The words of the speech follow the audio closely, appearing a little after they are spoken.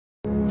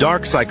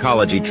Dark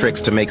psychology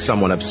tricks to make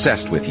someone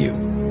obsessed with you.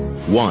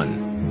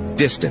 1.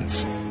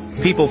 Distance.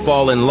 People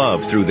fall in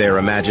love through their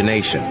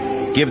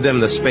imagination. Give them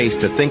the space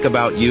to think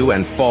about you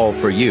and fall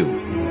for you.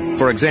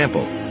 For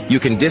example, you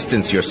can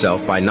distance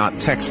yourself by not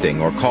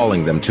texting or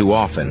calling them too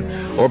often,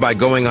 or by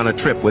going on a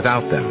trip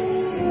without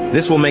them.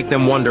 This will make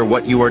them wonder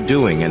what you are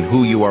doing and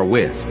who you are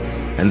with,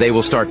 and they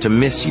will start to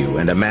miss you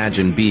and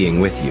imagine being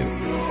with you.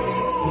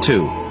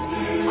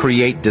 2.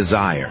 Create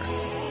desire.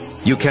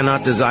 You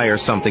cannot desire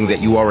something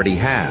that you already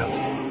have.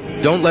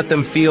 Don't let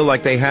them feel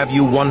like they have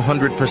you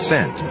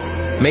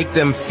 100%. Make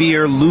them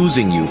fear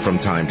losing you from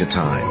time to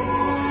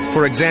time.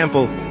 For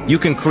example, you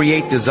can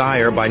create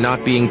desire by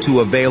not being too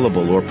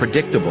available or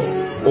predictable,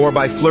 or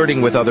by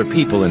flirting with other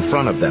people in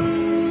front of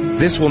them.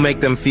 This will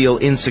make them feel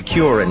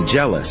insecure and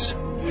jealous,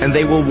 and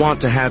they will want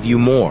to have you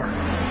more.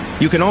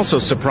 You can also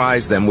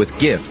surprise them with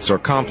gifts or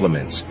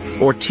compliments,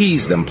 or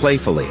tease them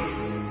playfully.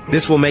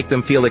 This will make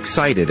them feel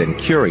excited and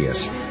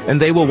curious, and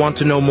they will want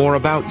to know more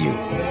about you.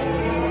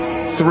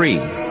 3.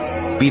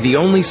 Be the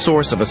only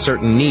source of a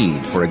certain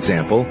need, for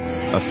example,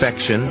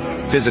 affection,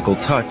 physical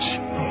touch,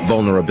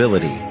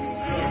 vulnerability.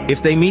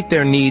 If they meet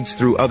their needs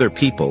through other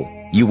people,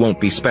 you won't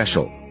be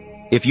special.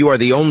 If you are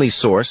the only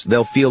source,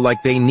 they'll feel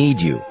like they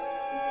need you.